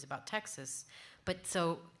stories about Texas. But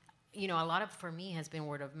so, you know, a lot of, for me, has been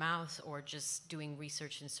word of mouth or just doing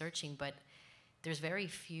research and searching, but there's very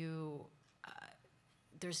few,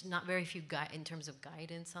 there's not very few in terms of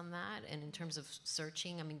guidance on that, and in terms of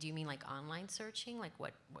searching. I mean, do you mean like online searching? Like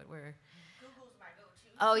what we're...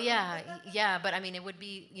 Oh, yeah, yeah, but I mean, it would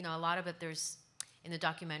be, you know, a lot of it, there's, in the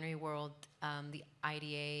documentary world, the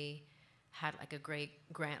IDA had like a great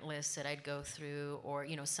grant list that I'd go through, or,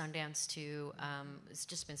 you know, Sundance too. It's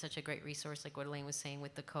just been such a great resource, like what Elaine was saying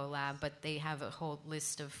with the collab, but they have a whole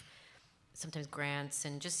list of sometimes grants,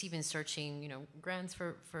 and just even searching, you know, grants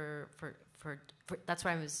for that's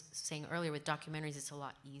what I was saying earlier, with documentaries, it's a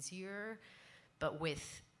lot easier, but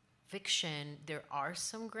with fiction, there are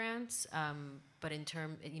some grants, but in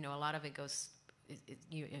term, you know, a lot of it goes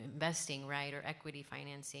investing, right, or equity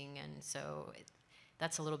financing, and so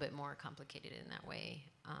that's a little bit more complicated in that way.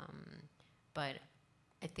 But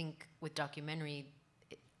I think with documentary,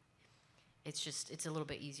 it's a little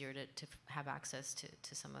bit easier to have access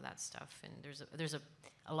to some of that stuff, and there's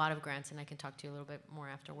a lot of grants, and I can talk to you a little bit more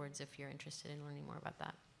afterwards if you're interested in learning more about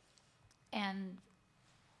that. And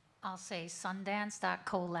I'll say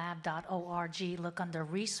sundance.collab.org. Look under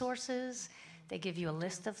resources. They give you a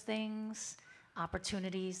list of things,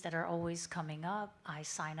 opportunities that are always coming up. I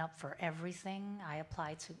sign up for everything. I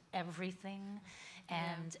apply to everything.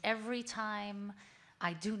 And every time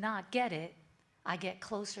I do not get it, I get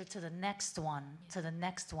closer to the next one,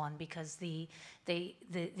 because the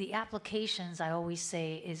applications, I always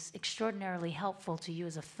say, is extraordinarily helpful to you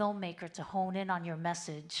as a filmmaker to hone in on your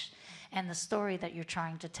message and the story that you're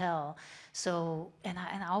trying to tell. So, and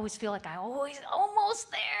I always feel like I always almost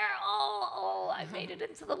there. I made it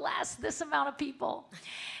into the last this amount of people.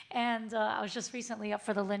 And I was just recently up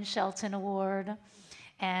for the Lynn Shelton Award.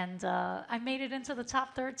 And I made it into the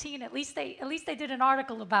top 13. At least they did an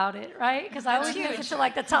article about it, right? Because I always make it to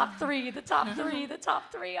like the top three.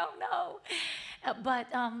 Oh no! But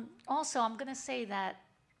also, I'm going to say that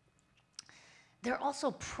there are also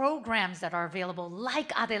programs that are available,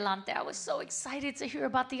 like Adelante. I was so excited to hear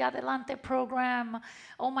about the Adelante program.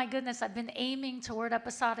 Oh my goodness, I've been aiming toward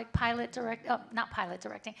episodic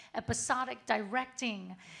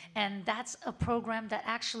directing. And that's a program that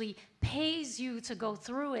actually pays you to go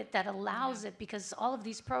through it, that allows it, because all of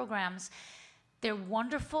these programs, they're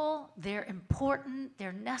wonderful, they're important,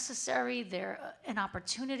 they're necessary, they're an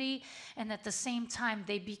opportunity, and at the same time,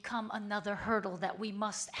 they become another hurdle that we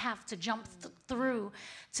must have to jump through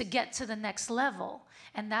to get to the next level.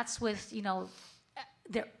 And that's with, you know,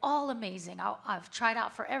 they're all amazing. I've tried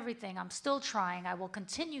out for everything. I'm still trying. I will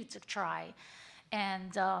continue to try.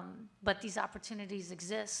 And but these opportunities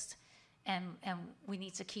exist. And we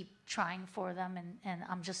need to keep trying for them, and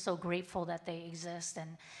I'm just so grateful that they exist,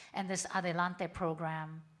 and this Adelante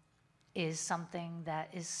program is something that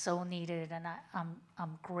is so needed, and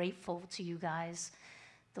I'm grateful to you guys.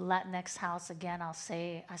 The Latinx House, again, I'll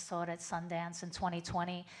say, I saw it at Sundance in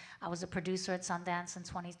 2020. I was a producer at Sundance in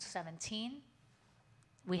 2017,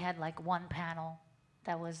 we had like one panel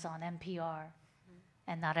that was on NPR,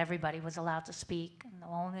 and not everybody was allowed to speak, and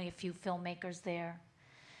only a few filmmakers there,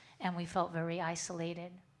 and we felt very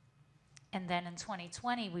isolated. And then in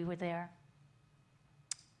 2020, we were there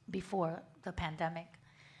before the pandemic,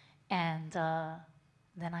 and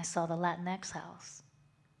then I saw the Latinx House,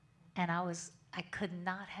 and I could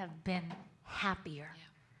not have been happier. Yeah.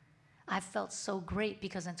 I felt so great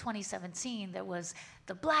because in 2017 there was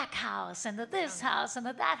the Black House and the this house and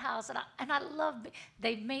the that house, and I love.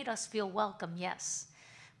 They made us feel welcome, yes,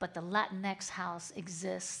 but the Latinx House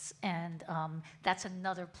exists, and that's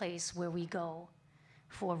another place where we go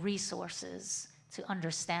for resources to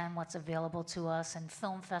understand what's available to us, and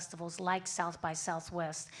film festivals like South by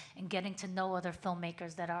Southwest, and getting to know other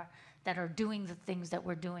filmmakers that are doing the things that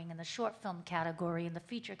we're doing in the short film category, in the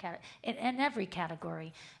feature category, in every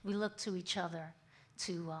category. We look to each other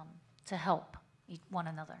to help one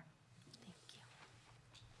another. Thank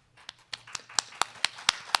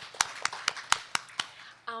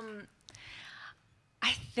you.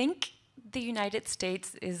 I think the United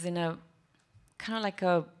States is in a kind of like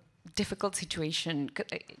a difficult situation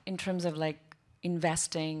in terms of like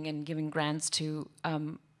investing and giving grants to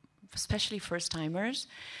especially first-timers,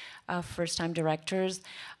 first-time directors.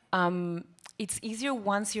 It's easier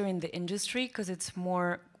once you're in the industry because it's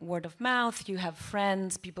more word of mouth. You have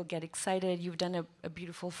friends, people get excited. You've done a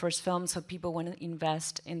beautiful first film, so people want to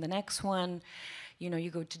invest in the next one. You know,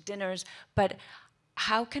 you go to dinners. But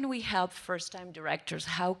how can we help first-time directors?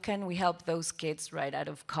 How can we help those kids right out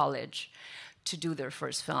of college to do their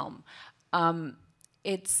first film?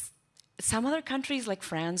 It's some other countries like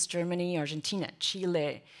France, Germany, Argentina,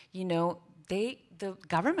 Chile, you know, the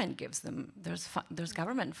government gives them, there's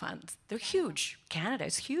government funds. They're huge. Canada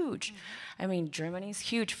is huge. I mean, Germany is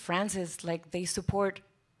huge. France is like, they support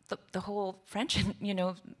the whole French, you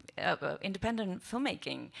know, independent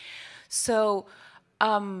filmmaking. So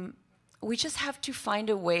we just have to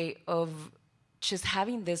find a way of just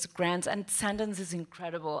having these grants, and Sundance is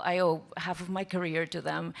incredible. I owe half of my career to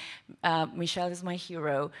them. Michelle is my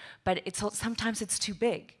hero, but sometimes it's too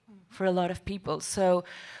big for a lot of people. So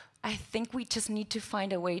I think we just need to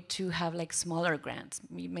find a way to have like smaller grants,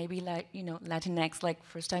 maybe like, you know, Latinx, like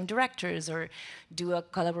first-time directors, or do a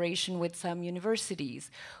collaboration with some universities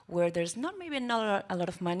where there's not a lot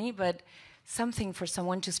of money, but something for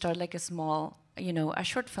someone to start like a small, you know, a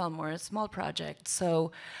short film or a small project.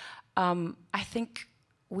 So I think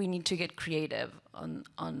we need to get creative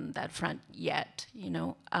on that front yet, you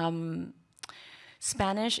know.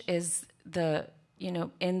 Spanish is you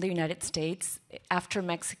know, in the United States, after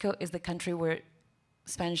Mexico, is the country where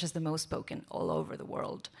Spanish is the most spoken all over the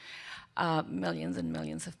world. Millions and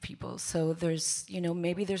millions of people. So there's, you know,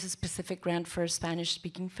 maybe there's a specific grant for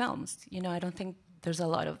Spanish-speaking films. You know, I don't think there's a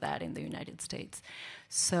lot of that in the United States.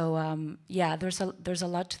 So yeah, there's a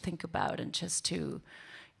lot to think about and just to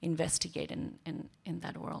investigate in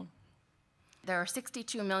that world. There are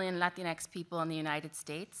 62 million Latinx people in the United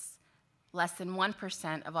States. Less than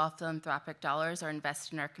 1% of all philanthropic dollars are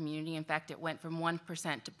invested in our community. In fact, it went from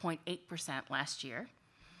 1% to 0.8% last year.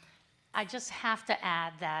 I just have to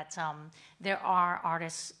add that there are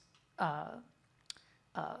artists,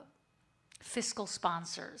 fiscal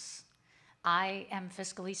sponsors. I am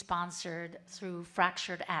fiscally sponsored through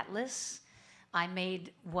Fractured Atlas. I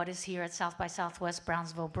made what is here at South by Southwest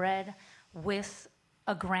Brownsville Bread with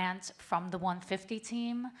a grant from the 150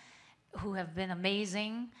 team, who have been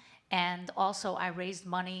amazing. And also I raised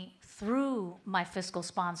money through my fiscal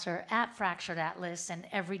sponsor at Fractured Atlas, and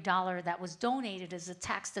every dollar that was donated is a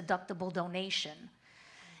tax-deductible donation.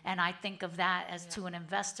 And I think of that as, to an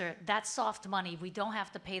investor, that's soft money. We don't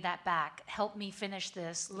have to pay that back. Help me finish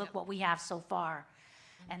this. Look what we have so far.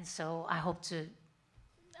 And so I hope to,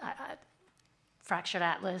 Fractured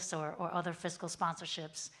Atlas or other fiscal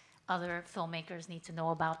sponsorships, other filmmakers need to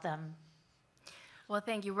know about them. Well,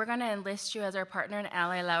 thank you. We're going to enlist you as our partner and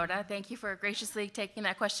ally, Laura. Thank you for graciously taking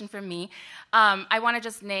that question from me. I want to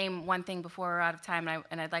just name one thing before we're out of time,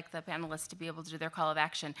 and I'd like the panelists to be able to do their call of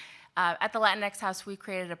action. At the Latinx House, we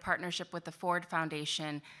created a partnership with the Ford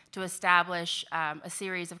Foundation to establish a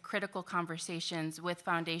series of critical conversations with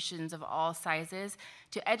foundations of all sizes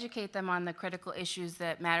to educate them on the critical issues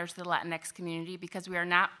that matter to the Latinx community, because we are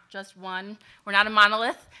not just one, we're not a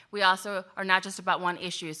monolith, we also are not just about one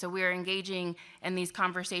issue. So we are engaging in these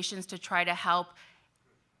conversations to try to help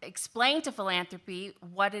explain to philanthropy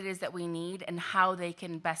what it is that we need and how they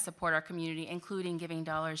can best support our community, including giving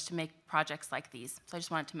dollars to make projects like these. So I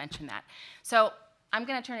just wanted to mention that. So I'm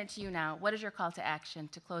going to turn it to you now. What is your call to action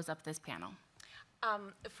to close up this panel?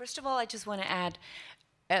 First of all, I just want to add,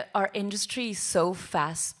 our industry is so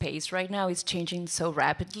fast-paced right now. It's changing so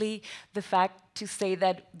rapidly. The fact to say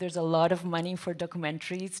that there's a lot of money for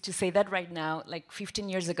documentaries, to say that right now, like 15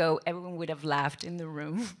 years ago, everyone would have laughed in the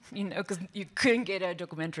room, you know, because you couldn't get a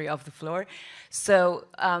documentary off the floor. So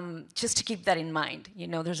just to keep that in mind, you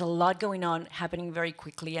know, there's a lot going on, happening very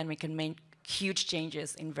quickly, and we can make huge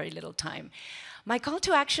changes in very little time. My call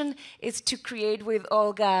to action is to create with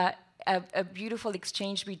Olga a beautiful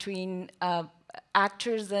exchange between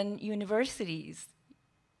actors and universities.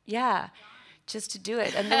 Yeah, just to do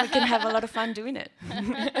it. And then we can have a lot of fun doing it.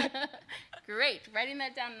 Great, writing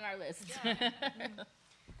that down on our list.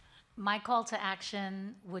 My call to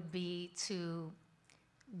action would be to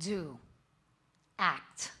do,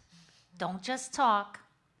 act. Don't just talk,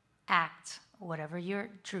 act. Whatever your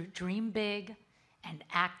dream big and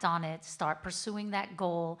act on it. Start pursuing that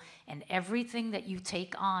goal, and everything that you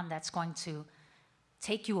take on that's going to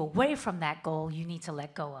take you away from that goal, you need to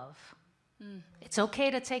let go of. It's okay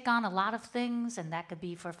to take on a lot of things, and that could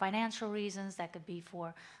be for financial reasons, that could be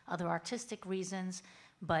for other artistic reasons,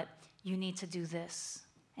 but you need to do this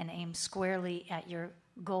and aim squarely at your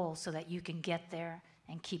goal so that you can get there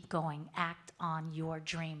and keep going. Act on your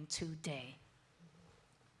dream today.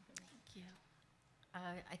 Thank you.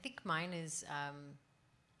 I think mine is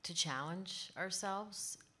to challenge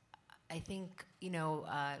ourselves. I think, you know,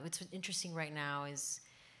 what's interesting right now is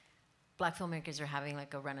Black filmmakers are having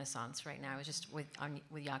like a renaissance right now. I was just with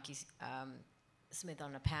Yaki Smith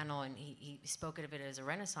on a panel, and he spoke of it as a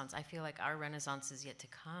renaissance. I feel like our renaissance is yet to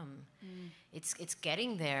come. It's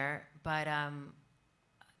getting there, but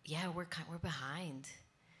yeah, we're behind.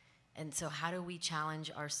 And so how do we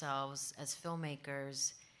challenge ourselves as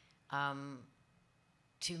filmmakers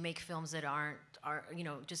to make films that are you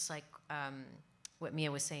know, just like what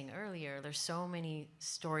Mia was saying earlier, there's so many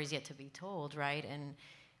stories yet to be told, right? And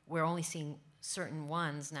we're only seeing certain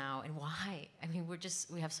ones now, and why? I mean,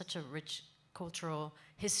 we have such a rich cultural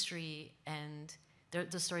history, and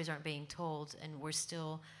the stories aren't being told, and we're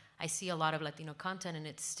still, I see a lot of Latino content, and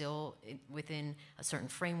it's still within a certain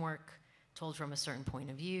framework, told from a certain point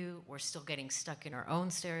of view. We're still getting stuck in our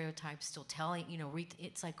own stereotypes, still telling, you know,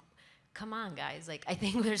 it's like, come on, guys. Like, I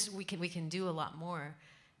think we can do a lot more.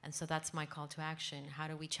 And so that's my call to action. How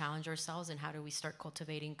do we challenge ourselves, and how do we start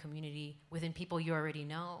cultivating community within people you already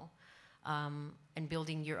know, and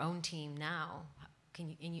building your own team now?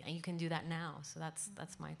 And you can do that now. So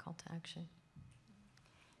that's my call to action.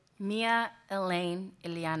 Mia, Elaine,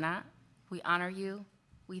 Ileana, we honor you,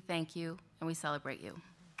 we thank you, and we celebrate you.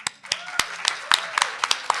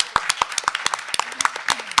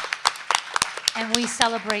 And we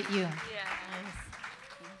celebrate you. Yeah.